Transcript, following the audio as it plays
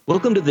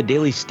Welcome to the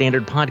Daily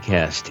Standard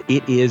Podcast.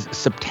 It is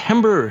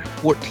September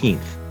 14th,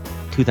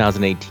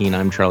 2018.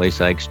 I'm Charlie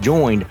Sykes,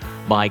 joined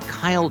by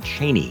Kyle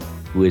Cheney,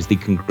 who is the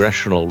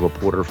congressional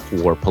reporter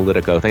for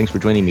Politico. Thanks for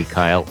joining me,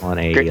 Kyle, on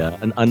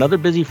another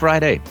busy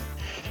Friday.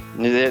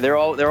 They're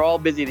all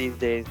busy these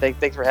days.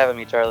 Thanks for having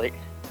me, Charlie.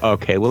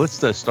 Okay, well,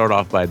 let's start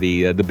off by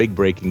the big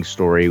breaking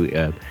story,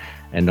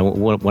 and I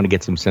want to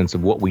get some sense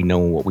of what we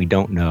know and what we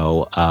don't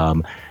know.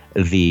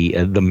 The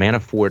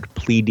Manafort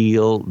plea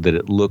deal that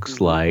it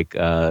looks like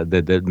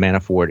that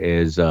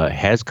Manafort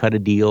has cut a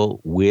deal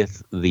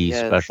with the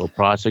special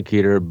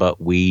prosecutor,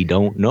 but we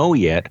don't know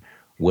yet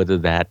whether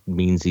that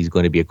means he's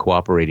going to be a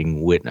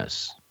cooperating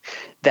witness.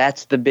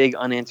 That's the big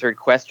unanswered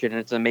question, and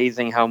it's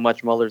amazing how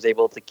much Mueller's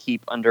able to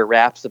keep under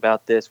wraps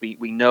about this. We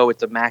know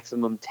it's a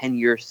maximum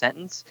 10-year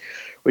sentence,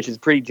 which is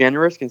pretty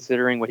generous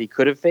considering what he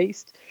could have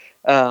faced.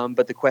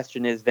 But the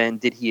question is then,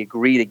 did he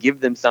agree to give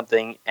them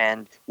something?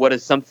 And what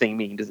does something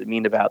mean? Does it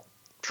mean about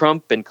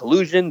Trump and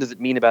collusion? Does it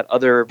mean about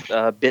other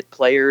bit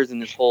players in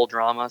this whole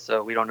drama?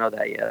 So we don't know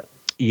that yet.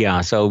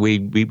 Yeah, so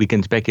we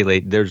can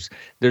speculate. There's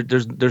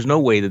no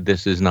way that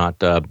this is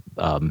not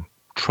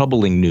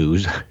troubling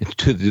news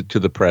to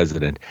the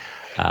president.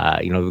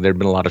 There'd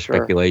been a lot of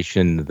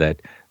speculation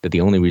that the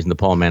only reason that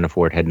Paul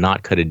Manafort had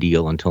not cut a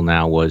deal until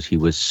now was he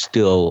was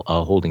still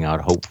holding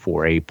out hope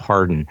for a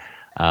pardon.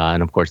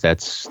 And of course,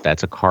 that's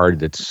a card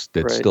that's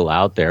right. Still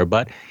out there.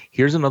 But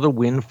here's another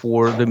win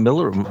for the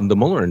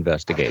Mueller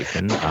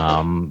investigation.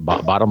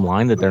 Bottom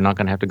line, that they're not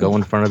going to have to go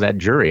in front of that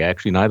jury.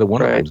 Actually, neither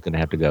one of them is going to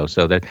have to go.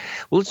 So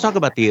let's talk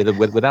about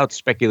without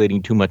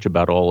speculating too much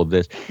about all of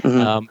this.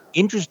 Mm-hmm.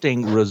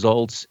 Interesting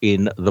results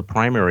in the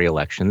primary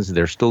elections.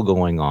 They're still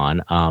going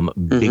on.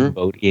 Big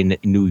vote in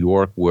New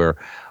York where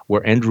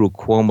Andrew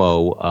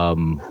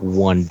Cuomo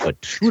won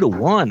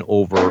 2-1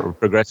 over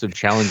progressive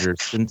challenger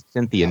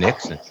Cynthia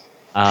Nixon.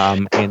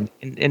 And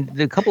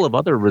a couple of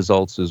other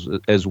results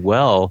as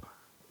well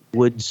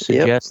would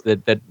suggest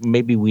that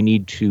maybe we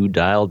need to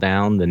dial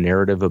down the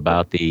narrative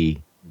about the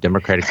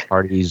Democratic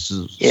Party's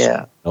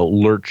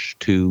lurch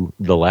to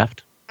the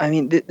left. I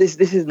mean, this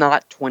is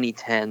not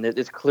 2010.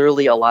 There's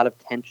clearly a lot of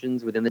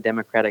tensions within the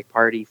Democratic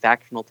Party,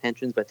 factional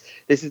tensions, but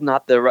this is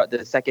not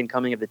the second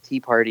coming of the Tea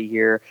Party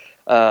here.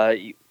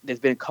 There's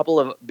been a couple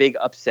of big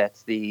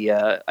upsets. The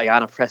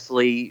Ayanna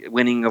Pressley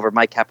winning over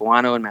Mike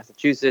Capuano in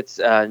Massachusetts,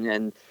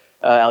 and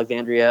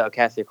Alexandria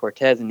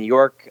Ocasio-Cortez in New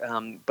York.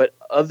 But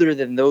other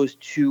than those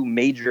two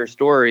major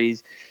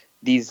stories,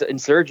 these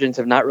insurgents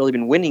have not really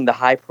been winning the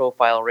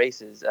high-profile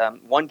races.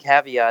 One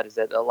caveat is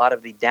that a lot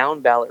of the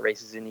down-ballot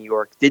races in New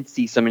York did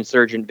see some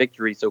insurgent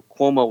victory. So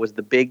Cuomo was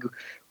the big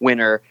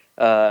winner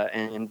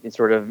and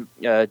sort of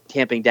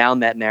tamping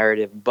down that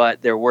narrative.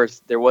 But there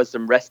was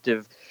some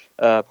restive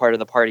part of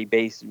the party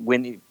base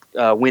winning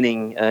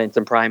in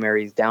some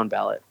primaries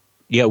down-ballot.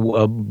 Yeah,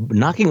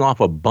 knocking off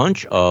a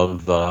bunch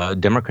of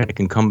Democratic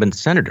incumbent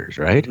senators,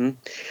 right? Mm-hmm.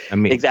 I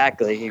mean,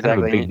 exactly. Kind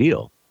of a big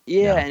deal.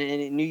 Yeah,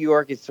 and New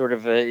York is sort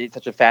of it's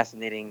such a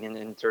fascinating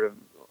and sort of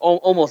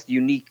almost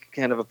unique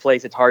kind of a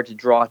place. It's hard to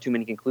draw too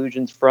many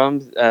conclusions from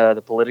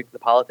the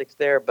politics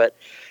there. But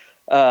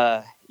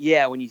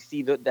when you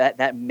see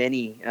that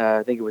many,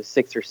 I think it was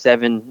 6 or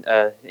 7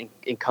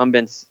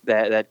 incumbents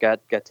that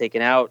got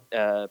taken out,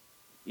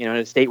 in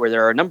a state where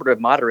there are a number of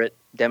moderate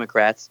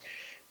Democrats.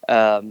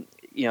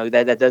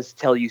 That does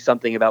tell you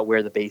something about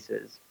where the base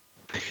is.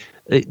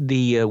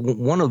 The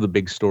one of the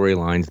big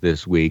storylines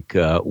this week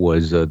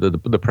was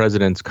the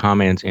president's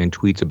comments and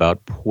tweets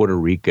about Puerto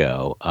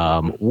Rico.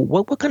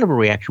 What kind of a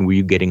reaction were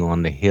you getting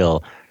on the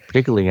Hill,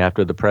 particularly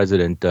after the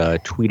president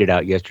tweeted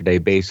out yesterday,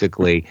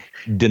 basically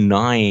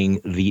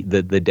denying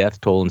the death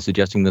toll and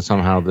suggesting that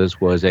somehow this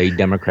was a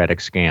Democratic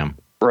scam?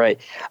 Right.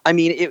 I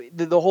mean,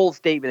 the whole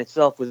statement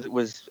itself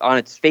was on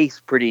its face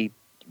pretty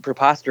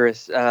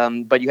preposterous,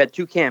 but you had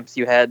two camps.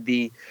 You had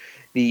the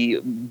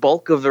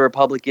bulk of the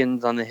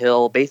Republicans on the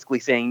Hill basically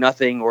saying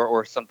nothing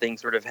or something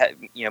sort of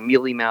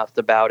mealy-mouthed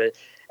about it,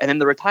 and then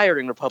the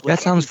retiring Republicans.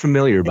 That sounds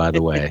familiar, by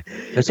the way.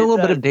 There's a little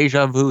bit of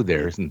deja vu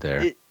there, isn't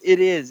there? It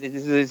is.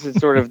 This is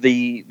sort of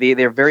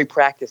they're very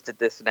practiced at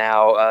this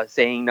now,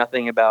 saying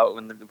nothing about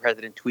when the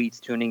president tweets,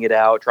 tuning it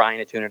out, trying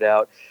to tune it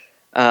out.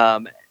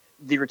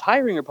 The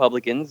retiring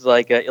Republicans,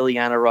 like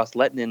Ileana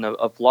Ros-Lehtinen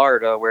of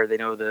Florida, where they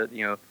know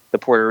the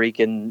Puerto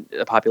Rican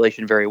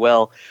population very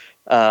well,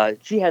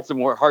 she had some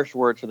more harsh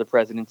words for the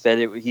president. Said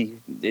he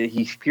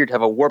appeared to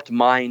have a warped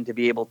mind to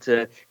be able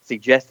to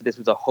suggest that this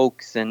was a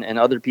hoax, and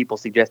other people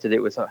suggested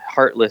it was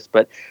heartless,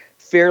 but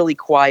fairly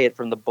quiet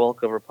from the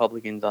bulk of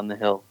Republicans on the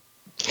Hill.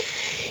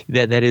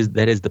 That is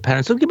the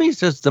pattern. So give me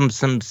just some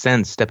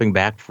sense, stepping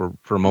back for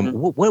a moment.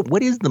 Mm-hmm.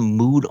 What is the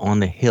mood on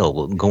the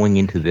Hill going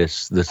into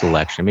this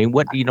election? I mean,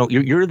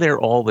 you're there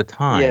all the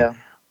time. Yeah.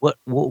 What,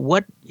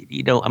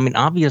 I mean,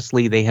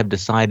 obviously they have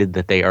decided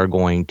that they are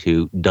going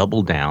to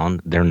double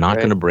down. They're not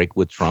going to break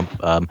with Trump.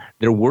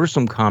 There were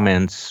some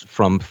comments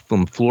from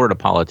Florida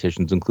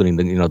politicians, including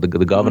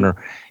the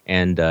governor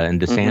and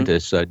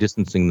DeSantis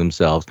distancing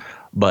themselves.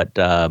 But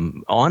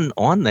on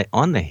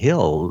the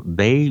Hill,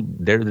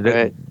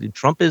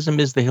 Trumpism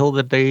is the hill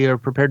that they are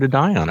prepared to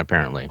die on,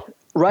 apparently.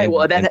 Right. And,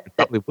 well, and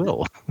probably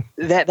will.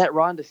 That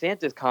Ron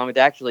DeSantis comment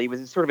actually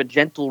was sort of a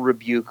gentle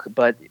rebuke,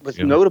 but it was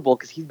Yeah. notable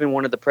because he's been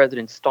one of the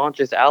president's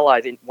staunchest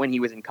allies when he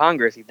was in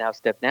Congress. He's now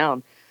stepped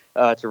down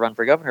to run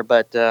for governor.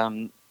 But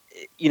the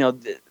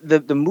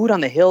mood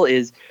on the Hill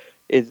is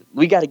they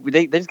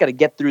just got to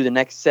get through the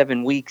next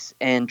 7 weeks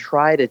and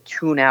try to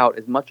tune out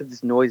as much of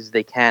this noise as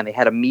they can. They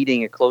had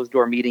a closed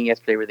door meeting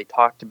yesterday where they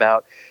talked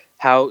about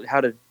how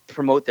to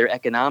promote their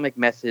economic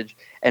message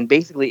and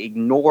basically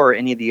ignore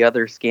any of the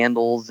other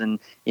scandals. And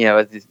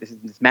this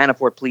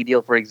Manafort plea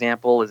deal, for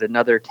example, is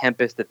another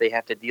tempest that they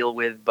have to deal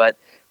with, but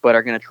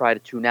are going to try to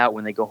tune out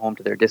when they go home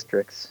to their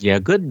districts. Yeah,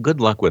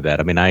 good luck with that.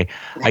 I mean, I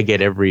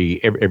get every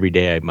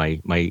day my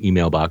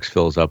email box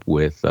fills up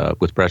with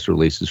press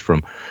releases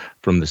from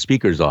the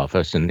Speaker's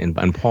office,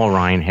 and Paul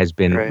Ryan has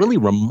been really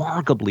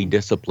remarkably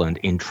disciplined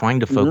in trying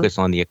to focus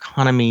on the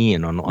economy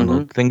and on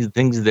the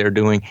things they're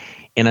doing.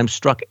 And I'm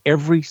struck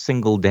every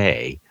single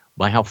day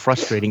by how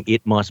frustrating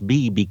it must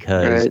be,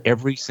 because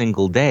every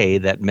single day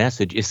that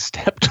message is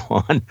stepped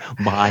on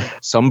by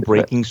some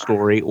breaking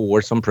story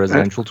or some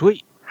presidential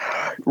tweet.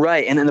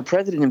 Right. And then the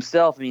president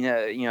himself, I mean,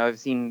 I've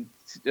seen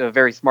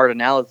very smart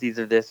analyses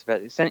of this,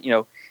 but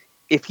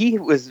if he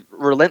was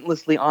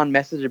relentlessly on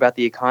message about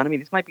the economy,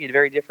 this might be a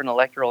very different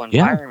electoral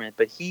environment.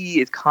 But he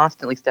is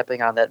constantly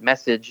stepping on that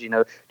message,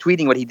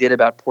 tweeting what he did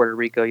about Puerto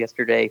Rico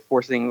yesterday,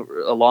 forcing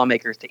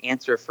lawmakers to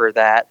answer for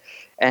that.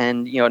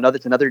 And,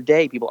 it's another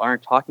day people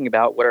aren't talking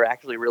about what are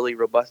actually really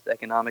robust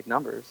economic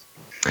numbers.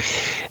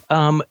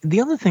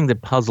 The other thing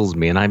that puzzles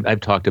me, and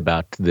I've talked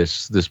about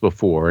this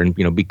before, and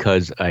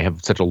because I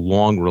have such a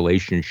long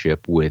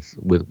relationship with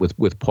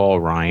Paul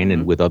Ryan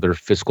and with other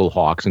fiscal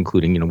hawks,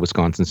 including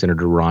Wisconsin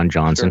Senator Ron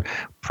Johnson,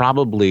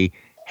 probably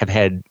have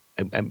had.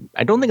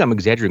 I don't think I'm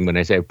exaggerating when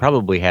I say I've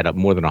probably had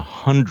more than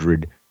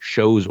 100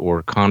 shows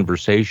or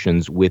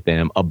conversations with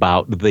them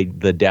about the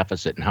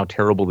deficit and how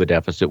terrible the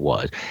deficit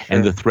was,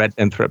 and the threat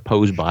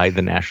posed by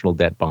the national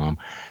debt bomb.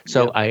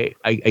 So I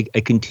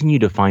continue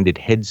to find it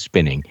head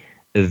spinning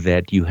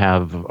that you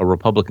have a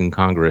Republican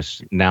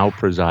Congress now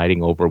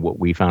presiding over what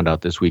we found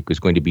out this week was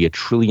going to be $1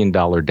 trillion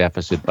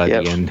deficit by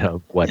the end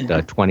of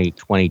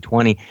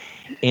 2020.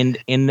 And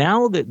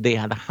now that the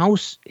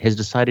House has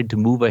decided to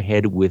move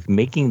ahead with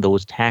making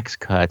those tax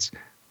cuts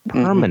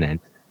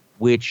permanent,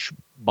 which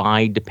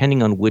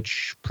depending on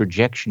which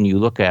projection you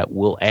look at,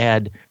 will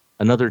add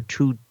another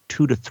two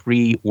to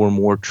three or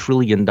more $1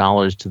 trillion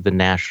to the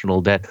national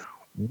debt.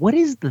 What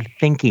is the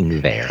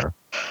thinking there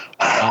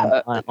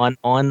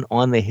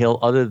on the Hill,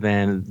 other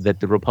than that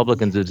the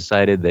Republicans have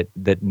decided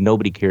that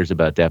nobody cares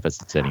about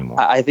deficits anymore?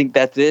 I think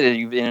that's it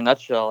in a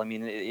nutshell. I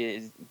mean,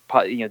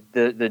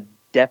 the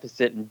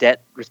deficit and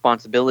debt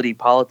responsibility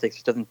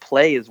politics doesn't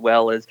play as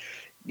well as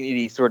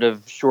the sort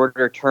of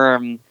shorter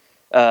term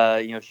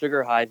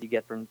sugar highs you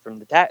get from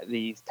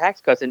these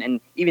tax cuts. And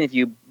even if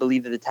you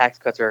believe that the tax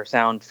cuts are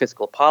sound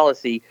fiscal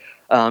policy,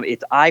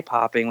 it's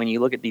eye-popping when you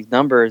look at these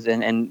numbers.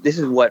 And this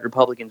is what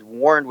Republicans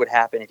warned would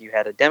happen if you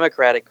had a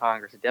Democratic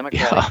Congress, a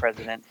Democratic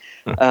president.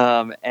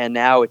 And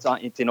now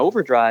it's in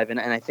overdrive. And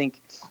I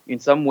think in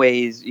some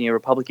ways,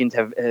 Republicans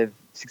have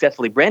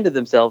successfully branded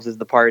themselves as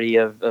the party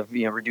of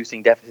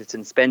reducing deficits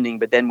and spending.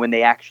 But then when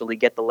they actually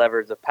get the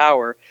levers of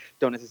power,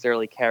 don't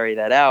necessarily carry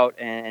that out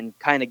and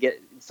kind of in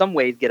some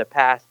ways get a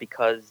pass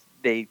because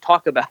they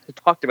talked about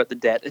the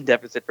debt and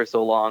deficit for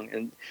so long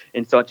and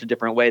in such a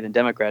different way than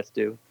Democrats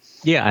do.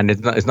 Yeah, and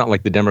it's not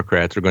like the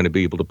Democrats are going to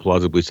be able to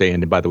plausibly say,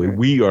 and by the way,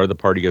 we are the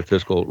party of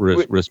fiscal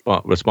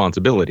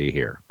responsibility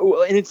here.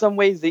 Well, and in some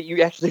ways that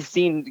you actually have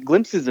seen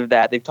glimpses of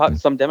that. They've talked.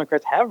 Some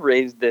Democrats have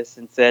raised this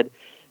and said,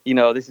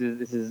 this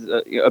is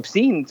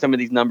obscene. Some of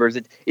these numbers.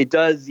 It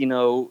does. It's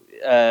going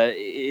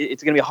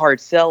to be a hard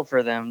sell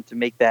for them to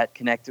make that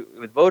connect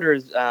with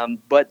voters.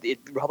 But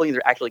Republicans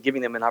are actually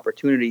giving them an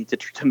opportunity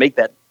to make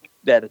that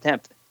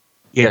attempt.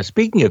 Yeah,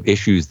 speaking of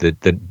issues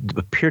that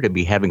appear to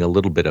be having a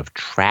little bit of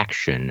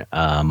traction,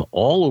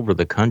 all over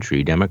the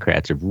country,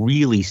 Democrats have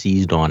really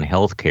seized on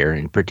health care,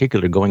 in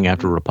particular going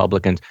after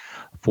Republicans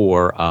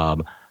for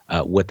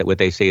what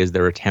they say is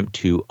their attempt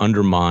to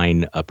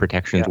undermine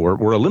protections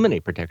or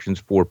eliminate protections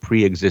for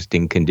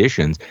pre-existing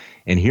conditions.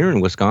 And here in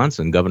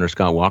Wisconsin, Governor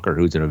Scott Walker,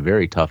 who's in a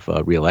very tough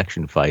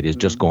reelection fight, has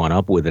just gone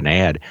up with an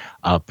ad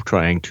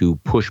trying to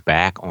push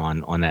back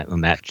on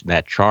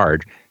that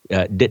charge.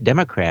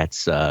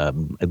 Democrats,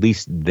 at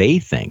least they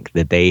think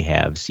that they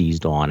have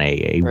seized on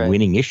a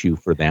winning issue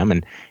for them,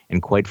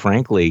 and quite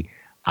frankly,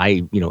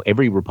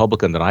 every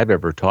Republican that I've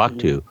ever talked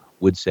to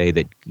would say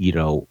that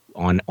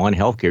on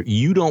healthcare,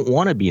 you don't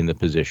want to be in the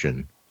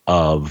position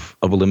of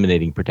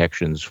eliminating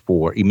protections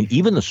for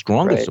even the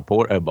strongest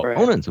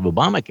opponents of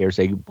Obamacare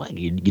say, well,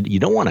 you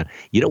don't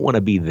want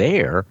to be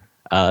there.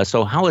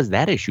 So how is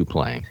that issue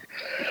playing?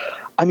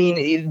 I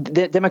mean,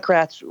 the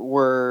Democrats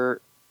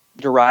were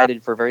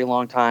derided for a very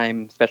long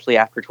time, especially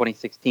after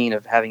 2016,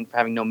 of having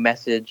no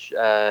message,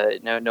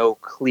 no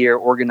clear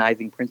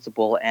organizing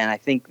principle, and I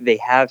think they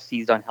have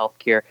seized on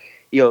healthcare.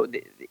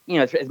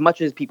 As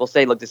much as people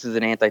say, look, this is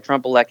an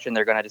anti-Trump election,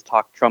 they're going to just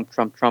talk Trump,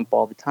 Trump, Trump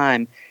all the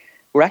time.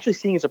 We're actually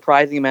seeing a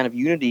surprising amount of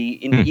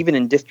unity even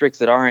in districts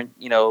that aren't,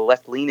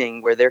 left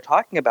leaning, where they're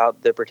talking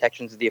about the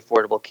protections of the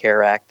Affordable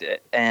Care Act,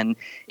 and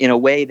in a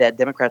way that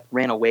Democrats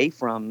ran away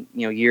from,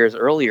 years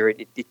earlier.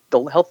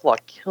 The health law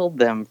killed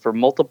them for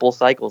multiple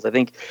cycles. I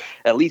think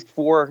at least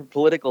 4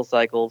 political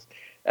cycles.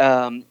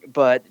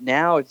 But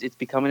now it's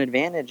become an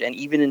advantage, and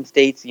even in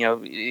states,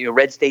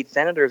 red state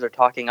senators are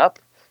talking up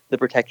the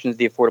protections of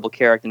the Affordable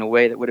Care Act in a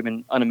way that would have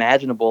been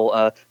unimaginable.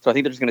 So I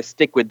think they're just going to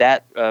stick with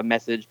that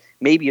message.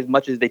 Maybe as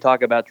much as they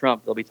talk about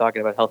Trump, they'll be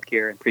talking about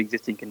healthcare and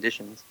pre-existing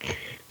conditions.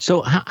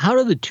 So how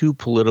do the two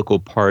political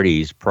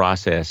parties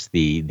process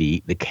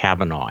the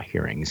Kavanaugh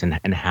hearings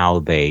and how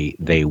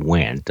they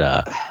went?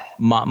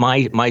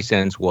 My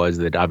sense was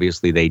that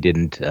obviously they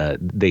didn't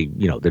they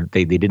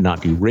did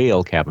not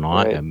derail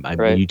Kavanaugh.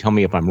 Right. You tell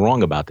me if I'm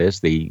wrong about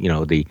this.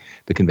 The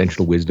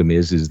conventional wisdom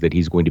is that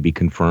he's going to be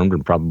confirmed,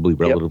 and probably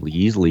relatively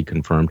easily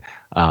confirmed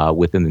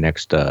within the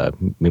next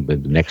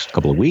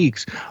couple of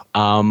weeks.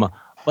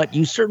 But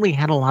you certainly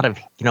had a lot of,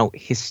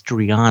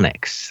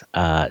 histrionics.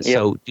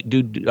 So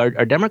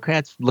are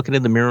Democrats looking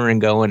in the mirror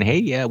and going, "Hey,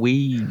 yeah,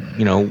 we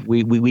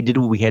did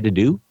what we had to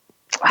do"?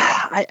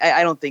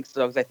 I don't think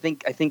so, because I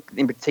think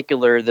in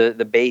particular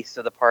the base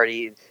of the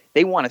party,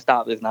 they want to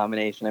stop this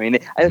nomination. I mean,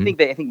 I think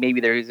maybe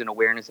there is an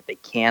awareness that they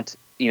can't.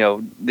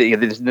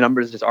 The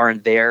numbers just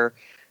aren't there,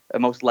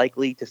 most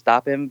likely to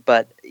stop him.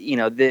 But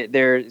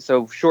they're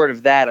so short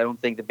of that. I don't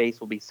think the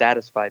base will be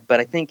satisfied. But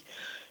I think.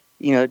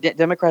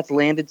 Democrats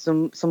landed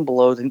some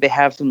blows, and they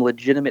have some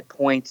legitimate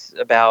points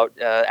about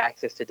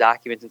access to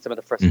documents and some of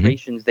the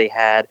frustrations they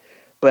had.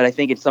 But I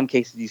think in some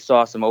cases you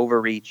saw some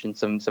overreach and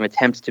some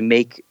attempts to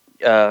make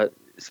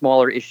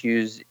smaller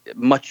issues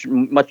much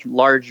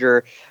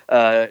larger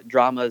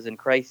dramas and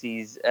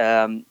crises.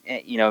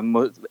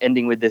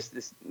 Ending with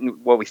this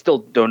what we still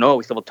don't know.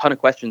 We still have a ton of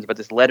questions about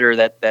this letter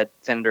that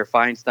Senator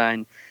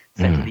Feinstein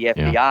sent to the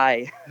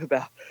FBI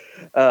about.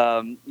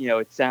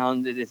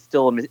 It's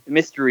still a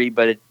mystery,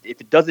 but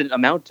if it doesn't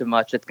amount to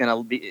much, it's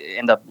going to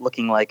end up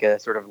looking like a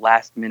sort of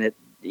last minute,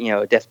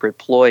 desperate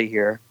ploy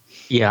here.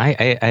 Yeah,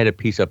 I had a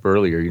piece up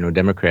earlier,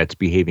 Democrats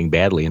behaving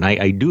badly. And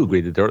I do agree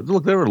that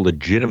there are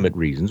legitimate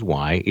reasons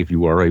why, if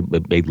you are a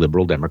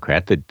liberal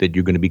Democrat, that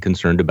you're going to be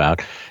concerned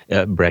about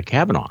Brett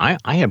Kavanaugh.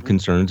 I have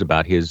concerns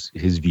about his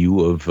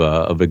view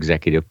of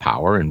executive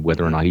power and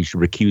whether or not he should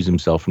recuse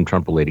himself from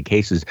Trump-related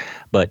cases.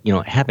 But,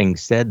 having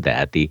said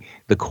that, the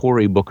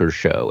Cory Booker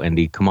show and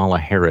the Kamala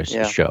Harris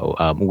show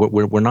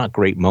were not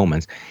great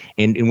moments.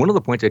 And one of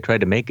the points I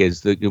tried to make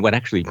is what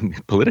actually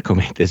Politico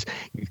made this,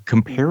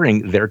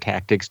 comparing their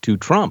tactics to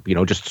Trump,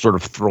 just sort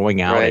of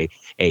throwing out a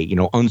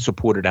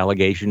unsupported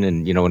allegation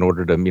and, in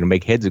order to,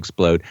 make heads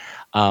explode,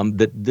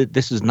 that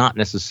this is not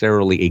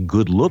necessarily a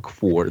good look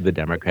for the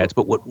Democrats.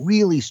 But what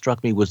really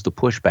struck me was the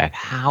pushback,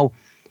 how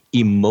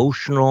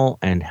emotional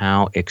and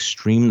how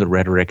extreme the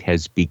rhetoric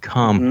has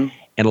become.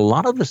 And a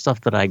lot of the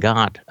stuff that I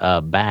got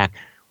back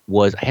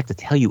was, I have to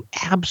tell you,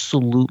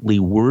 absolutely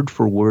word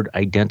for word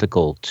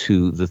identical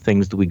to the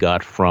things that we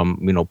got from,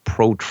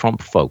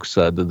 pro-Trump folks,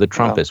 the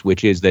Trumpists,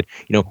 which is that,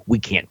 we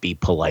can't be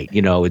polite.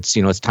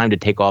 It's time to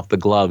take off the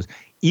gloves,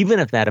 even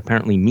if that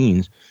apparently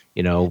means,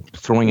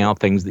 throwing out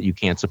things that you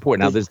can't support.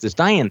 Now, there's this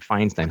Dianne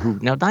Feinstein,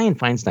 Dianne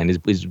Feinstein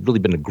has really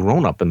been a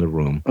grown up in the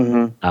room.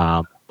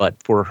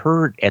 But for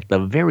her at the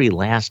very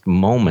last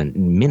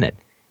minute,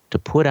 to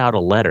put out a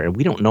letter, and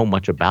we don't know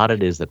much about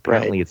it, is that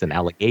apparently it's an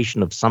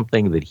allegation of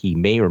something that he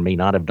may or may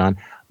not have done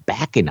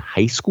back in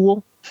high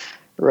school.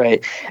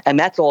 Right. And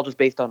that's all just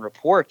based on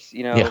reports,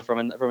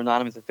 from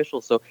anonymous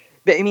officials. So,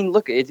 I mean,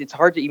 look, it's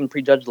hard to even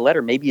prejudge the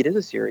letter. Maybe it is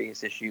a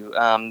serious issue,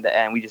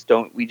 and we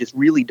just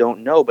really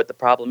don't know. But the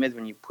problem is,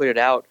 when you put it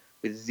out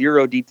with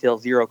zero detail,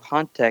 zero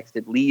context,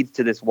 it leads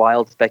to this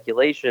wild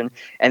speculation.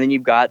 And then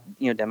you've got,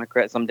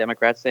 some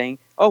Democrats saying,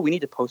 "Oh, we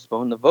need to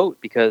postpone the vote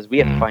because we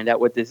have to find out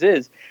what this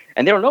is,"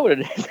 and they don't know what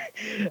it is.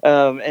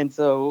 And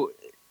so,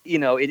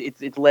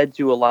 it's led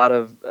to a lot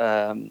of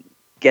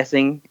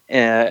guessing,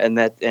 and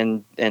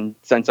in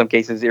some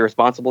cases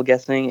irresponsible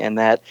guessing, and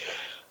that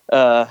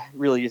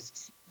really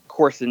just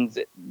coarsens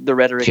the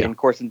rhetoric and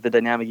coarsens the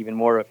dynamic even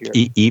more of here.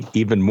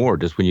 Even more,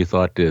 just when you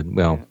thought,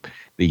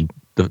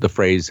 the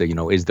phrase,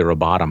 is there a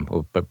bottom?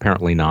 Well,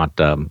 apparently not.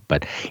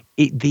 But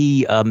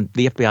the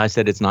FBI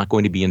said it's not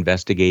going to be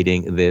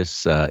investigating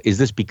this. Is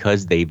this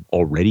because they've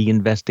already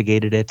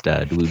investigated it?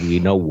 Do we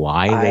know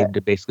why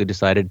they've basically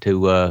decided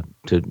to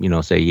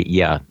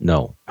say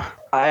no?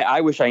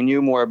 I wish I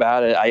knew more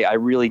about it. I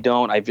really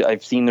don't.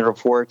 I've seen the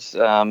reports.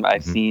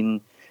 I've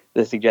seen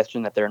the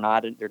suggestion that they're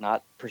not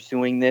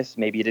pursuing this.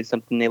 Maybe it is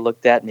something they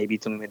looked at. Maybe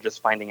it's something they're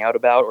just finding out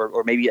about,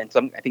 or maybe I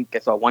think I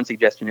saw one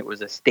suggestion it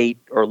was a state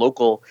or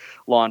local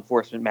law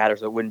enforcement matter,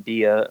 so it wouldn't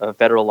be a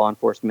federal law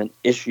enforcement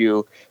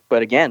issue.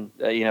 But again,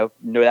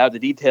 without the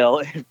detail,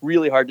 it's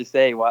really hard to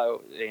say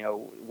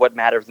what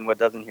matters and what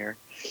doesn't here.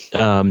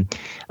 I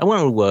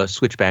want to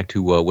switch back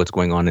to what's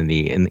going on in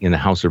the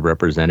House of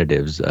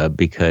Representatives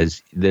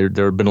because there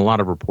have been a lot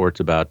of reports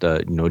about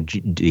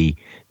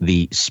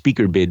the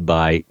speaker bid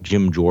by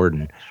Jim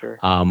Jordan, sure.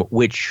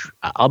 Which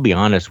I'll be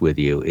honest with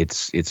you,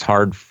 it's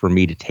hard for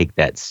me to take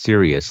that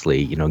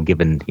seriously,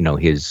 given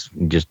his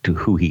just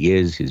who he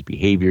is, his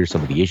behavior,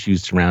 some of the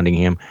issues surrounding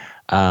him.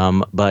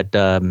 But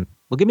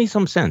give me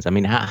some sense. I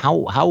mean,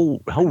 how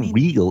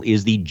real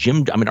is the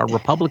Jim? I mean, are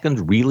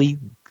Republicans really,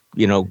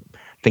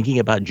 thinking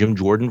about Jim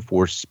Jordan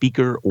for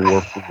speaker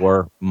or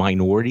for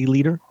minority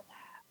leader?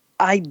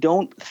 I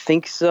don't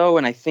think so,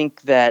 and I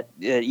think that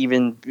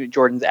even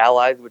Jordan's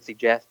allies would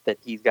suggest that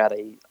he's got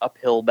a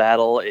uphill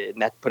battle, and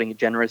that's putting it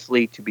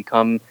generously, to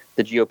become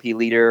the GOP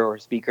leader or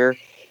speaker.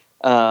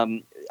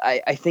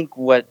 I think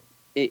what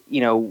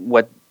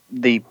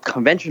the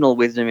conventional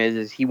wisdom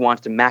is he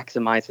wants to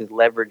maximize his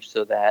leverage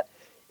so that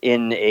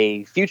in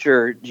a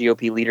future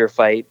GOP leader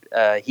fight,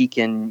 he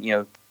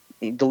can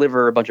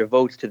deliver a bunch of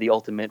votes to the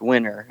ultimate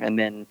winner and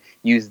then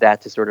use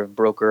that to sort of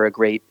broker a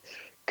great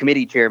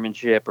committee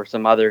chairmanship or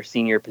some other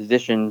senior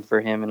position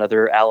for him and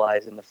other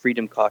allies in the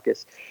Freedom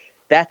Caucus.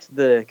 That's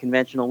the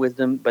conventional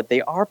wisdom, but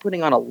they are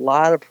putting on a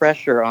lot of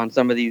pressure on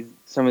some of these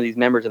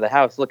members of the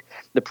House. Look,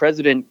 the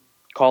president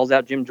calls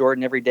out Jim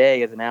Jordan every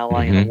day as an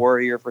ally and a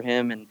warrior for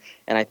him, and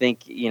I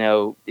think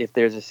if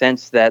there's a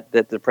sense that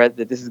that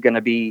this is going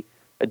to be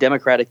a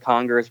Democratic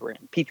Congress where an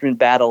impeachment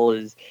battle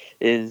is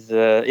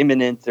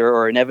imminent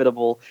or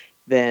inevitable,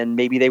 then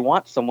maybe they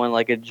want someone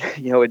like a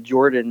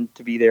Jordan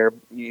to be there,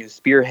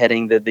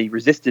 spearheading the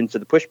resistance or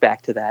the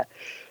pushback to that.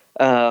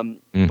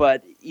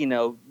 But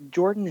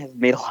Jordan has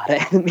made a lot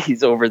of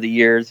enemies over the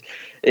years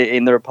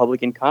in the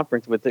Republican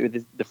conference with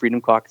the Freedom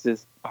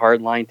Caucus's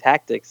hardline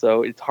tactics.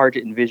 So it's hard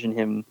to envision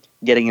him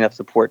getting enough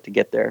support to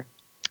get there.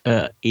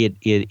 It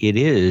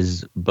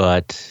is,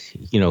 but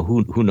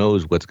who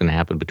knows what's going to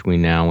happen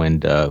between now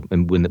and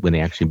when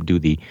they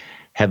actually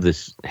have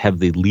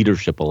the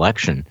leadership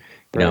election.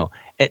 Right.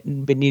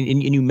 But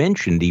you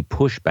mentioned the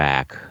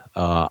pushback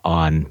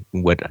on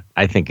what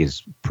I think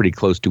is pretty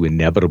close to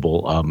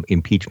inevitable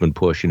impeachment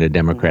push in a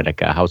Democratic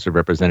House of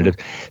Representatives.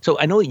 So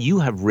I know you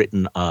have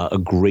written a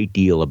great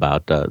deal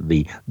about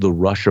the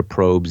Russia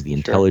probes, the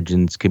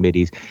intelligence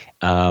committees,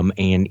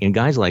 and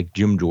guys like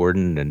Jim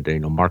Jordan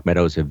and Mark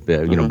Meadows have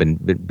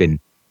been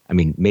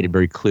made it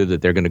very clear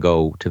that they're going to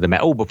go to the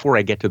Oh, before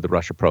I get to the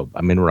Russia probe,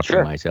 I'm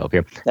interrupting myself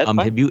here.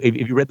 Have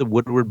you read the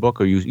Woodward book,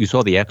 or you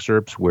saw the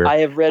excerpts where I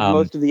have read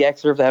most of the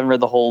excerpts? I haven't read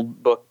the whole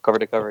book cover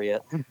to cover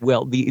yet.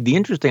 Well, the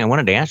interesting, I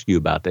wanted to ask you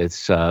about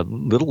this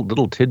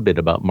little tidbit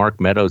about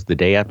Mark Meadows the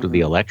day after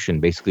the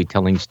election, basically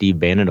telling Steve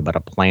Bannon about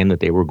a plan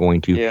that they were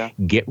going to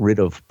get rid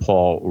of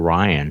Paul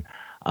Ryan.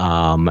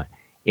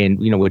 And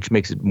which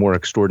makes it more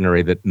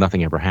extraordinary that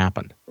nothing ever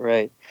happened.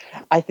 Right.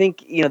 I think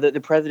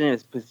the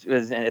president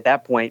was at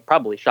that point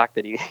probably shocked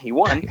that he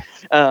won,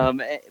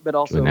 but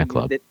also in that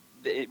club.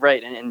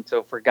 Right. And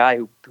so for a guy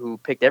who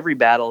picked every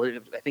battle,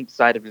 I think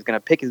decided he was going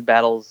to pick his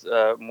battles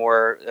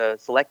more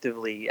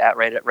selectively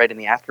right in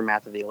the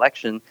aftermath of the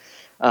election,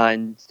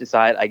 and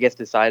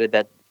decided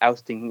that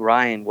ousting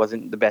Ryan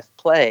wasn't the best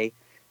play.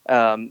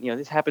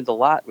 This happens a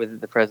lot with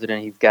the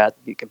president. He's got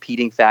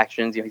competing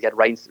factions. He's got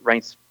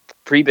Reince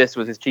Priebus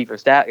was his chief of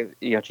staff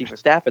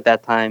at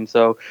that time.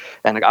 So,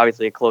 and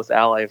obviously a close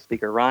ally of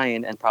Speaker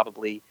Ryan, and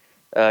probably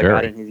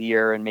got in his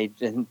ear and made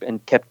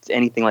and kept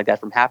anything like that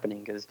from happening.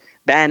 Because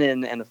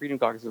Bannon and the Freedom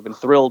Caucus have been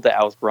thrilled to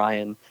oust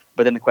Ryan,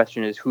 but then the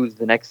question is who's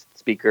the next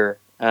speaker?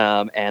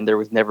 And there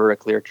was never a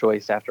clear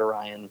choice after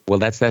Ryan. Well,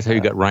 that's how you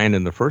got Ryan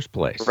in the first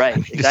place. Right,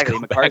 exactly.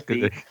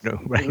 McCarthy.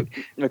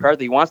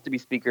 McCarthy wants to be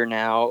speaker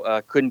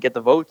now. Couldn't get the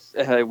votes.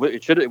 It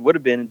would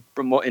have been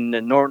in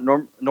a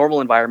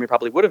normal environment.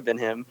 Probably would have been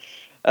him.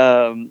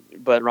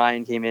 But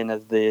Ryan came in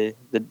as the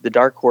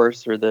dark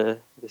horse or the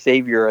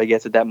savior, I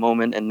guess, at that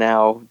moment. And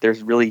now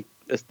there's really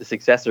the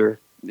successor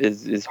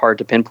is hard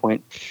to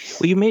pinpoint.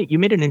 Well, you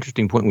made an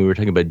interesting point when we were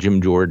talking about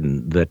Jim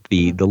Jordan, that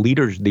the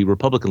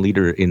Republican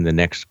leader in the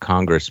next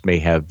Congress may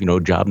have,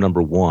 job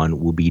number one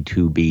will be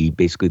to be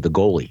basically the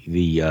goalie,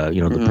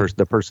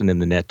 the person in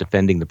the net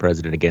defending the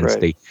president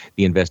against the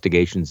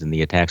investigations and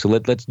the attacks. So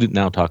let's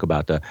now talk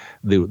about the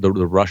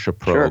Russia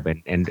probe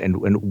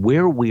and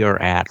where we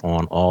are at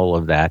on all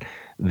of that.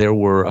 There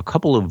were a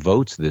couple of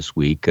votes this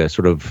week, I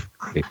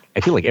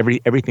feel like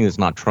everything that's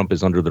not Trump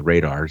is under the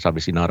radar. It's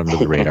obviously not under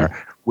the radar,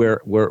 where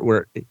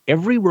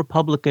every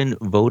Republican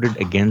voted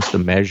against a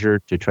measure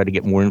to try to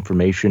get more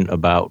information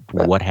about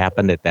what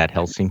happened at that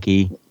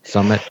Helsinki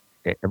summit.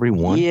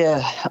 Everyone?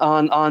 Yeah,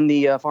 on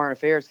the Foreign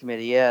Affairs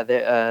Committee,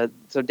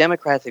 so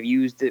Democrats have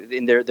used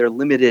in their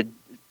limited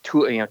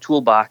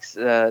toolbox.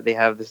 They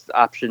have this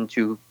option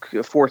to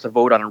force a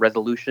vote on a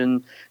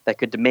resolution that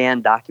could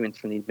demand documents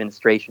from the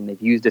administration.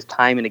 They've used this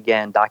time and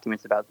again,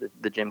 documents about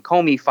the Jim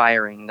Comey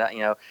firing,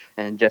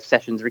 and Jeff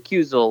Sessions'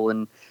 recusal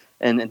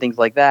and things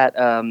like that.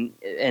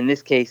 In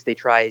this case, they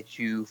try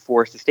to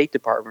force the State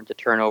Department to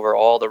turn over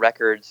all the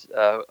records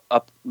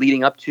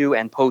leading up to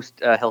and post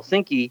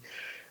Helsinki,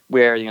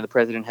 where the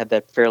president had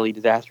that fairly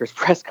disastrous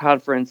press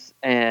conference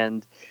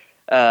and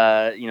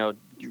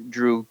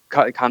drew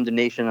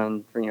condemnation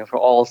on for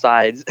all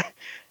sides.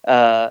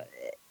 And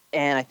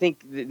I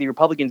think the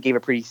Republicans gave a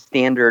pretty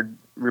standard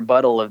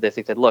rebuttal of this.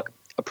 They said, look,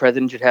 a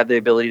president should have the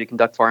ability to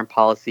conduct foreign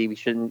policy. We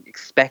shouldn't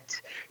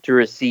expect to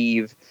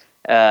receive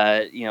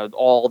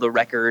all the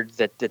records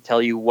that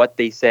tell you what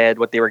they said,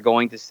 what they were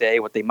going to say,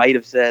 what they might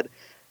have said.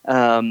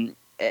 But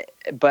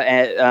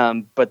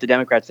the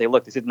Democrats say,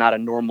 look, this is not a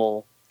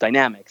normal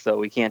dynamic, so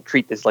we can't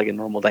treat this like a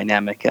normal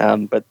dynamic.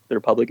 But the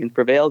Republicans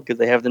prevailed because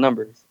they have the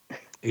numbers.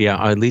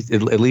 Yeah, at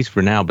least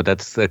for now. But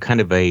that's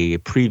kind of a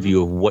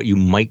preview of what you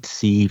might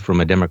see from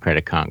a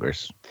Democratic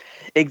Congress.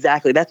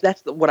 Exactly. That's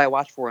what I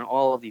watch for in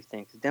all of these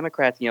things.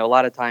 Democrats, a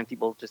lot of times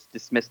people just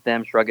dismiss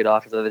them, shrug it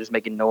off as though they're just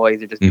making noise.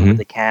 They're just doing what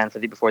they can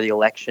before the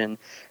election.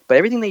 But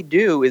everything they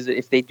do is,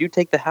 if they do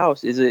take the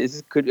House,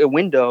 is a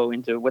window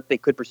into what they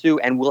could pursue,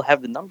 and will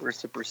have the numbers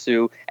to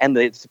pursue and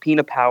the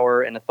subpoena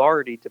power and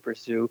authority to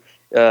pursue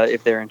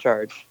if they're in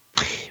charge.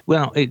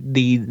 Well,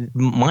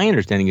 my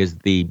understanding is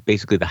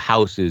basically the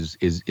House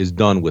is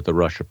done with the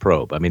Russia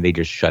probe. I mean, they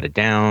just shut it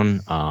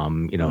down.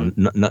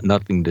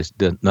 Nothing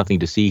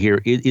to see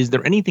here. Is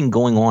there anything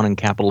going on in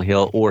Capitol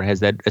Hill, or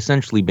has that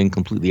essentially been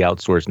completely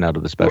outsourced now to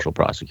the special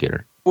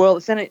prosecutor? Well,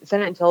 the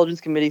Senate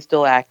Intelligence Committee is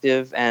still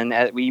active,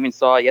 and we even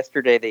saw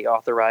yesterday they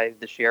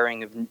authorized the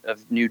sharing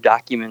of new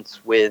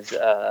documents with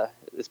the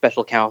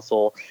special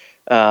counsel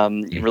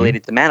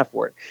related to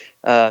Manafort.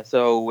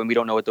 When we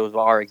don't know what those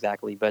are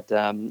exactly, but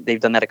they've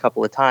done that a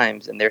couple of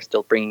times, and they're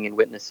still bringing in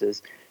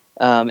witnesses.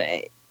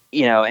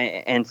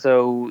 And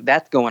so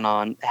that's going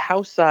on. The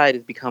House side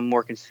has become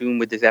more consumed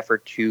with this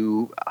effort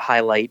to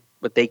highlight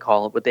what they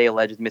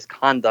allege is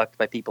misconduct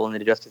by people in the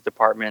Justice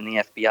Department and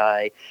the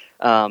FBI.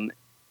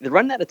 They're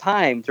running out of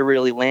time to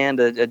really land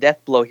a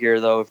death blow here,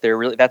 though. If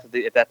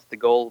that's the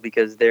goal,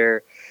 because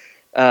there's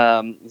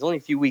only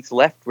a few weeks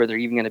left where they're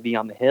even going to be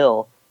on the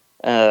Hill.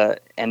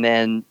 And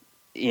then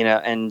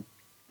then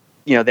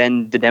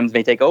the Dems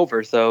may take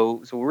over.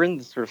 So we're in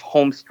this sort of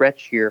home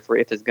stretch here for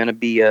if there's going to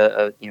be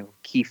a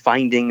key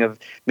finding of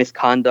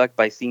misconduct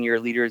by senior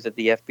leaders at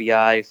the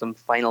FBI, some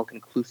final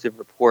conclusive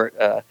report.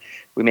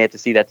 We may have to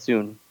see that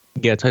soon.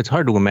 Yeah, it's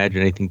hard to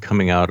imagine anything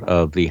coming out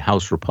of the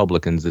House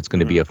Republicans that's going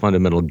to be a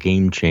fundamental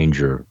game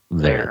changer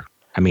there.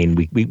 I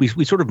mean,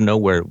 we sort of know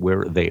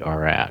where they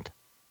are at.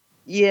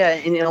 Yeah,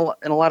 in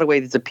a lot of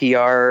ways, it's a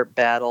PR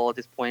battle at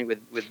this point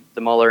with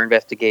the Mueller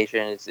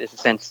investigation. It's a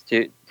sense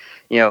to,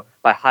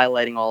 by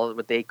highlighting all of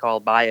what they call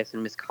bias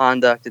and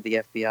misconduct at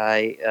the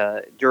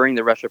FBI during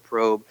the Russia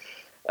probe,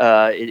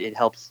 it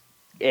helps,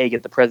 A,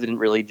 get the president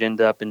really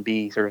ginned up, and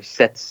B, sort of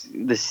sets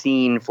the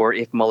scene for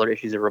if Mueller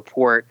issues a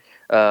report,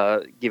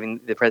 giving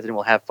the president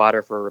will have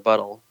fodder for a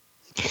rebuttal.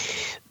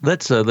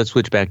 Let's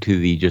switch back to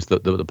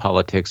the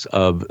politics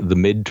of the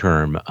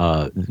midterm.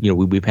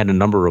 We've had a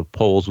number of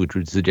polls which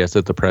would suggest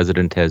that the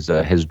president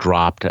has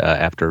dropped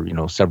after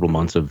several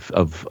months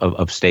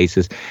of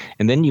stasis,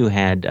 and then you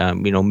had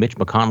Mitch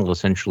McConnell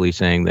essentially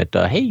saying that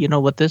hey, you know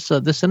what, this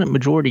Senate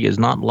majority is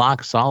not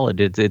lock solid.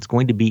 It's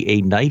going to be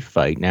a knife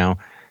fight now.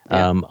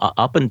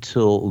 Up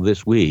until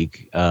this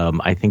week,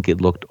 I think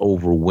it looked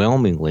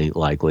overwhelmingly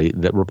likely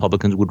that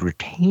Republicans would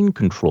retain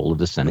control of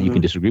the Senate. You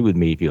can disagree with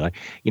me if you like,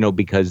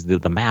 because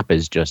the map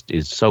is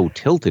so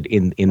tilted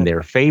in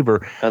their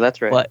favor. Oh,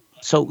 that's right. But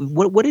so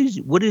what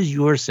is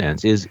your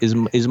sense? Is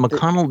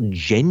McConnell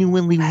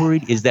genuinely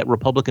worried? Is that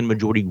Republican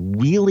majority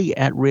really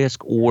at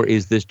risk, or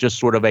is this just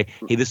sort of hey,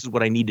 this is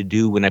what I need to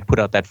do when I put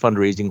out that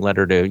fundraising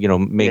letter to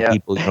make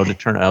people to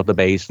turn out the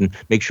base and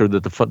make sure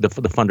that the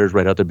funders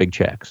write out their big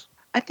checks?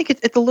 I think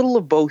it's a little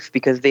of both,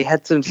 because they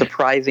had some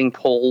surprising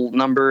poll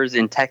numbers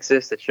in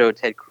Texas that showed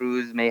Ted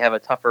Cruz may have a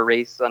tougher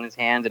race on his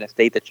hands in a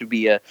state that should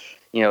be a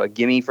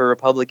gimme for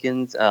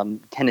Republicans.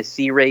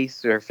 Tennessee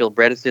race, where Phil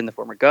Bredesen, the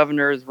former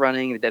governor, is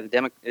running,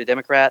 the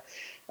Democrat,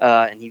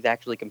 and he's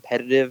actually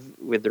competitive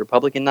with the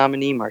Republican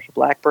nominee, Marsha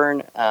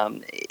Blackburn.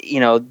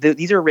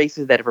 These are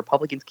races that if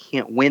Republicans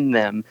can't win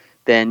them,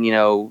 then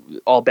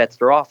all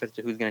bets are off as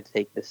to who's going to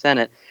take the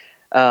Senate.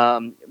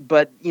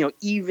 But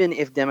even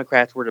if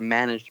Democrats were to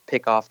manage to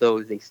pick off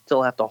those, they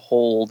still have to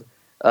hold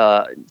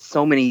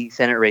so many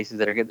Senate races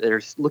that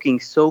are looking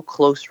so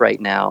close right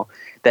now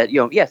that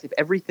yes, if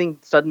everything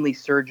suddenly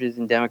surges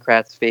in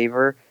Democrats'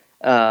 favor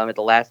at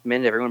the last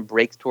minute, everyone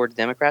breaks towards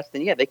Democrats,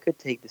 then they could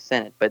take the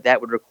Senate, but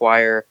that would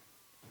require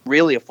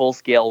really a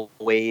full-scale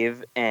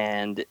wave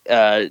and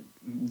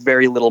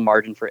very little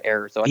margin for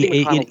error. So I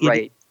think McConnell's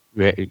right.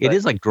 It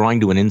is like drawing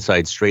to an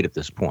inside straight at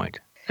this point.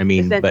 I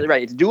mean,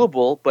 right. It's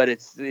doable, but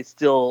it's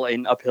still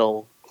an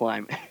uphill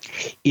climb.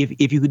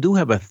 If you could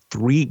have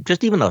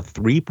even a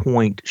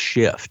 3-point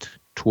shift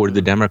toward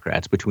the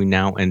Democrats between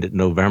now and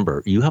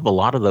November. You have a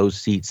lot of those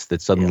seats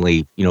that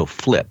suddenly,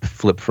 flip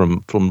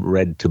from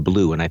red to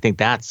blue, and I think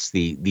that's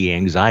the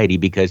anxiety,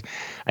 because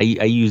I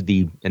use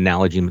the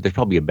analogy, but there's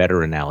probably a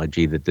better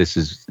analogy, that this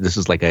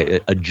is like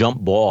a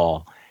jump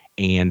ball.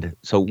 And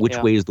so, which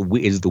way is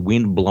the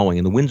wind blowing?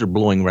 And the winds are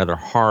blowing rather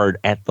hard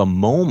at the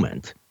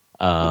moment,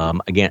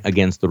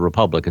 against the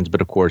Republicans.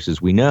 But of course,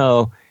 as we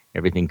know,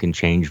 everything can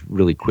change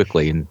really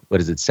quickly. And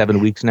what is it, 7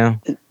 weeks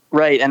now?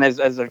 Right, and as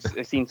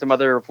I've seen some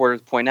other reporters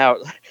point out,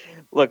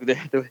 look,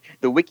 the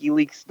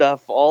WikiLeaks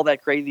stuff, all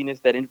that craziness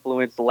that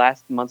influenced the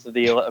last months of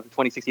the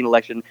 2016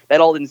 election,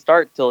 that all didn't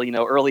start till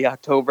early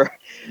October.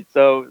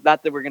 So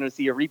not that we're going to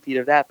see a repeat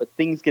of that, but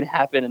things can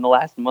happen in the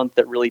last month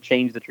that really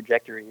change the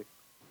trajectory.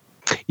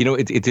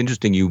 It's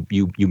interesting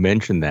you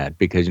mentioned that,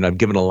 because I've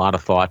given a lot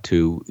of thought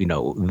to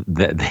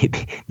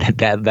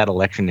that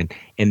election,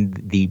 and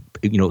the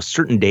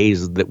certain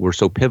days that were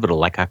so pivotal,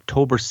 like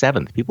October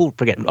 7th. People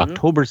forget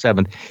October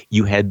 7th.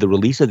 You had the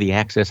release of the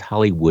Access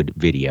Hollywood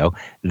video.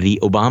 The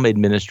Obama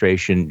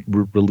administration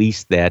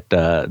released the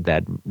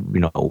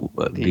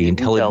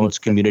intelligence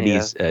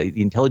communities,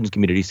 the intelligence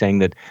community, saying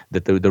that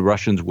the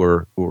Russians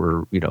were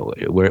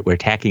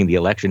attacking the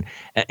election,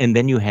 and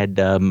then you had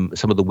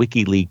some of the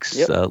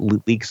WikiLeaks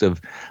leaks of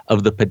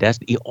the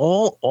Podesta,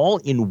 all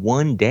in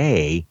one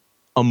day,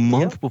 a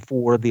month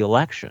before the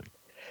election.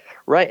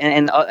 Right,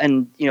 and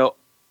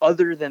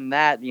other than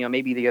that,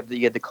 maybe you had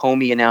the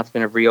Comey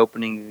announcement of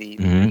reopening the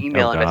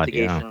email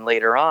investigation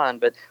later on,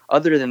 but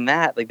other than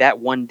that, like that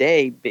one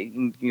day,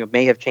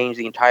 may have changed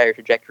the entire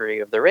trajectory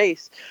of the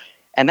race.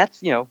 And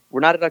that's, we're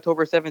not at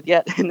October 7th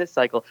yet in this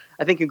cycle.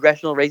 I think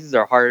congressional races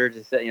are harder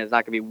to say. It's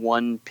not going to be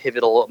one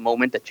pivotal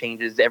moment that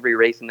changes every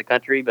race in the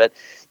country. But,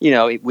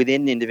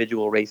 within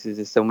individual races,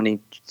 there's so many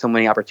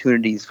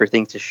opportunities for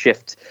things to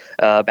shift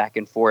back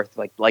and forth,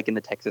 like in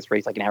the Texas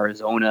race, like in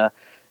Arizona,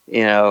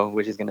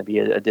 which is going to be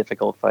a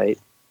difficult fight.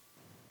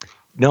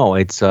 No,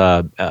 it's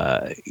so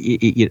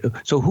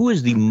who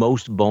is the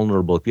most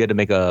vulnerable? If you had to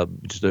make a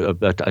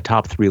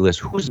top three list,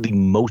 who's the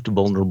most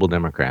vulnerable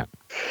Democrat?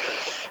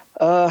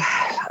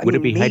 Would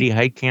it be Heidi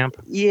Heitkamp?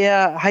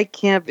 Yeah,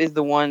 Heitkamp is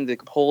the one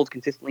that polls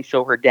consistently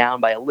show her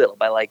down by a little,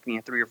 by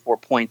 3 or 4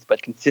 points,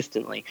 but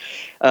consistently.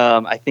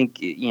 I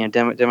think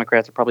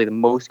Democrats are probably the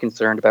most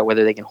concerned about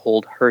whether they can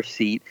hold her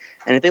seat,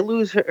 and if they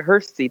lose her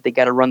seat, they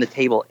got to run the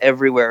table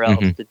everywhere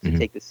else to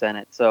take the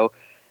Senate. So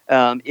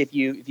if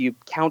you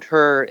count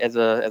her as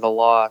a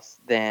loss,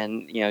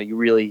 then you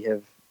really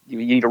have. You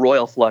need a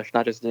royal flush,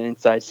 not just an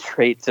inside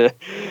straight to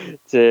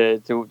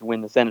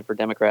win the Senate for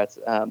Democrats.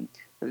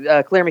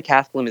 Claire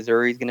McCaskill in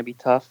Missouri is going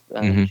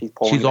to She's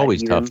polling. She's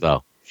always tough,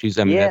 though.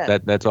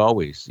 That's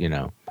always,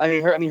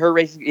 her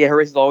race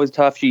is always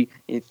tough. She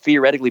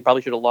theoretically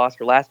probably should have lost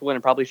her last one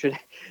and probably should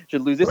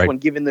lose this one,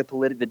 given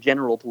the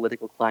general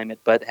political climate,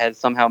 but has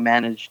somehow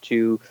managed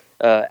to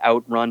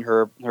outrun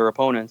her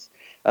opponents.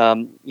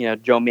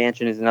 Joe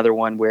Manchin is another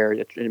one where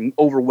it's an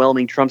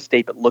overwhelming Trump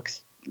state, but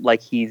looks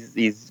like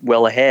he's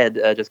well ahead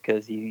just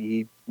because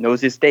he knows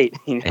his state.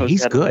 And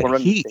he's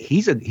good.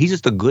 He's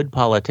just a good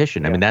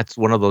politician. I mean, that's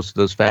one of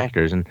those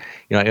factors. And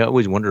I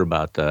always wonder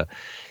about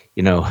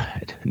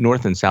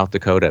North and South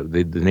Dakota,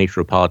 the nature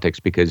of politics,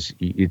 because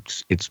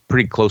it's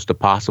pretty close to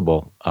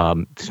possible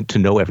to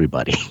know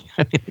everybody.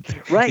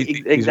 Right,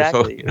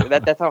 exactly.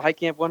 That's how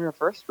Heitkamp won her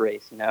first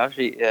race.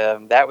 She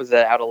that was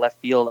an out of left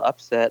field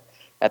upset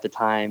at the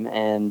time,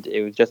 and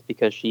it was just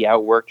because she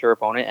outworked her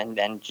opponent,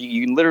 and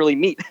you can literally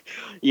meet,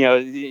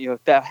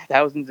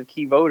 thousands of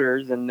key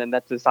voters, and then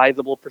that's a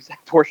sizable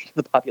portion of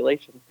the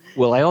population.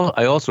 Well,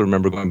 I also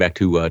remember going back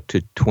to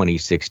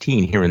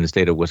 2016 here in the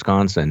state of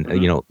Wisconsin.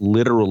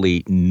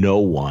 Literally no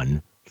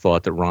one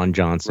thought that Ron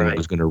Johnson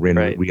was going to win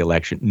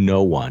re-election.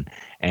 No one,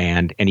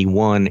 and he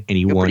won,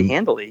 pretty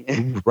handily.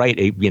 Right,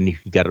 and he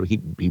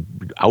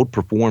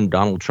outperformed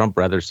Donald Trump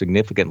rather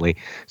significantly.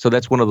 So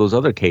that's one of those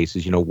other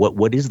cases.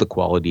 What is the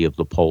quality of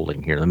the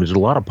polling here? I mean, there's a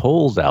lot of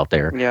polls out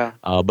there. Yeah.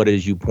 But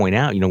as you point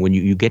out, when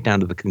you get down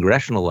to the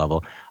congressional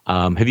level,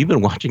 have you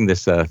been watching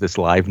this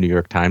live New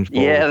York Times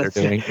poll? Yeah,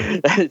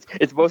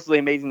 it's mostly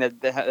amazing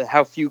that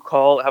how few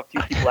people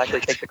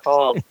actually take the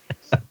calls.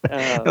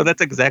 No,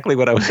 that's exactly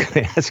what I was going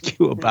to ask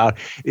you about.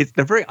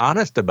 They're very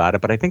honest about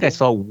it, but I think I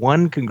saw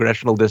one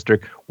congressional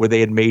district where they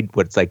had made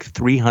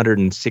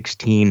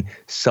 316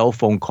 cell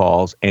phone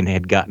calls and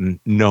had gotten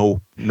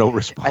no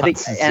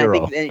response. I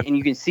think, and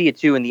you can see it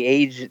too in the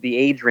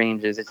age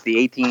ranges. It's the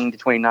 18 to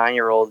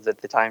 29-year-olds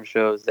that the Times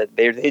shows that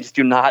they just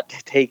do not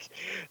take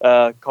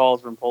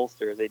calls from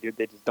pollsters.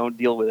 They just don't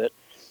deal with it.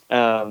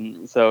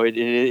 So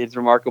it's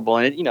remarkable,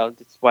 and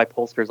it's why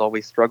pollsters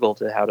always struggle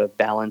to how to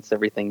balance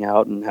everything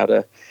out and how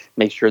to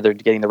make sure they're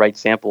getting the right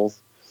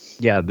samples.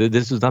 Yeah,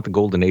 this is not the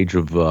golden age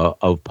of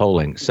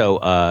polling. So,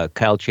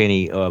 Kyle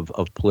Cheney of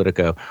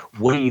Politico,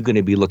 what are you going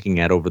to be looking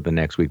at over the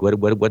next week?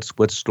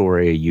 What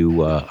story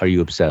are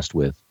you obsessed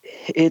with?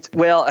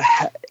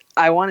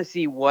 I want to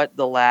see what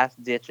the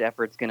last ditch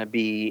effort's going to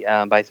be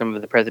by some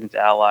of the president's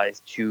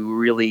allies to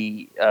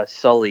really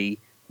sully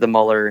the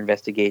Mueller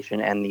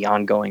investigation and the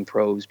ongoing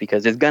probes,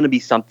 because there's going to be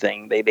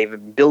something. They've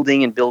been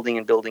building and building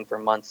and building for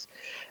months.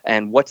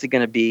 And what's it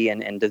going to be?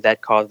 And does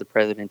that cause the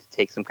president to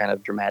take some kind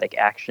of dramatic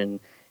action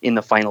in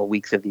the final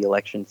weeks of the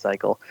election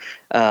cycle?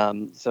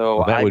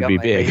 So that I would got be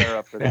my big. radar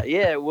up for that.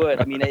 Yeah, it would.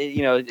 I mean,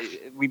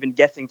 we've been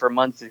guessing for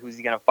months who's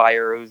he going to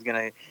fire, who's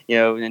going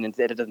to, and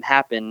it doesn't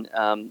happen.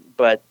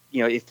 But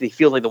if they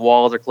feel like the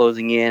walls are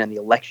closing in and the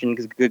election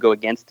could go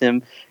against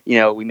him,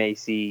 we may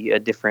see a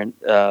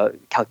different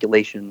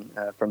calculation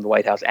from the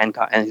White House and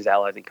his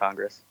allies in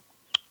Congress.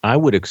 I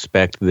would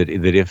expect that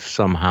if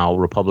somehow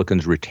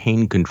Republicans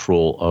retain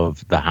control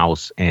of the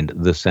House and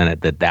the Senate,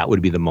 that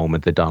would be the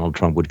moment that Donald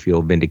Trump would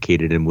feel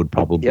vindicated and would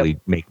probably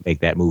make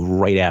that move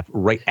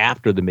right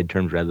after the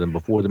midterms rather than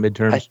before the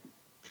midterms.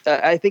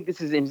 I think this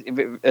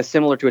is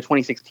similar to a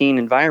 2016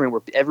 environment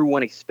where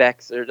everyone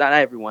expects, or not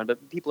everyone,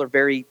 but people are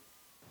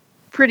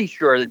pretty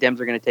sure the Dems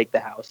are going to take the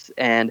House.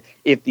 And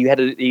if you had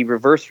a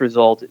reverse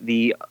result,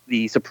 the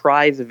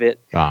surprise of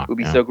it would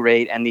be so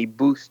great, and the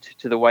boost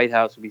to the White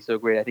House would be so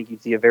great. I think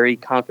you'd see a very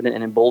confident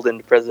and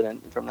emboldened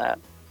president from that.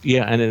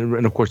 Yeah,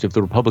 and of course, if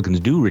the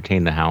Republicans do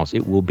retain the House,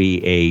 it will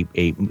be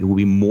it will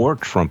be more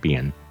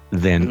Trumpian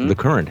than the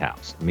current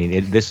House. I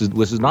mean, this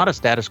is not a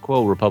status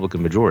quo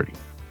Republican majority.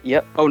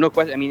 Yep. Oh, no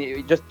question. I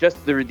mean, just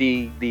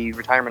the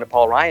retirement of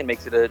Paul Ryan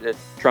makes it a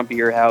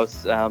Trumpier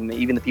House.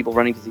 Even the people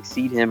running to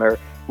succeed him are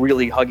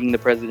really hugging the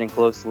president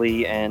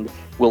closely and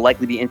will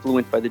likely be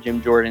influenced by the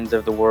Jim Jordans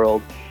of the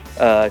world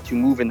to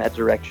move in that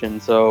direction.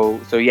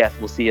 So yes,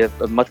 we'll see a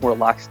much more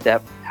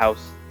lockstep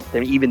House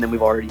than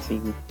we've already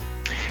seen.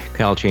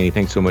 Kyle Cheney,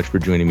 thanks so much for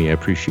joining me. I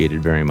appreciate it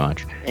very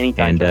much.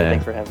 Anytime, Charlie.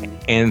 Thanks for having me.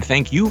 And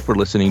thank you for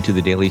listening to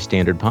the Daily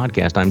Standard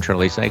Podcast. I'm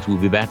Charlie Sykes. We'll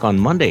be back on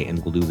Monday,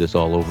 and we'll do this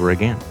all over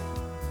again.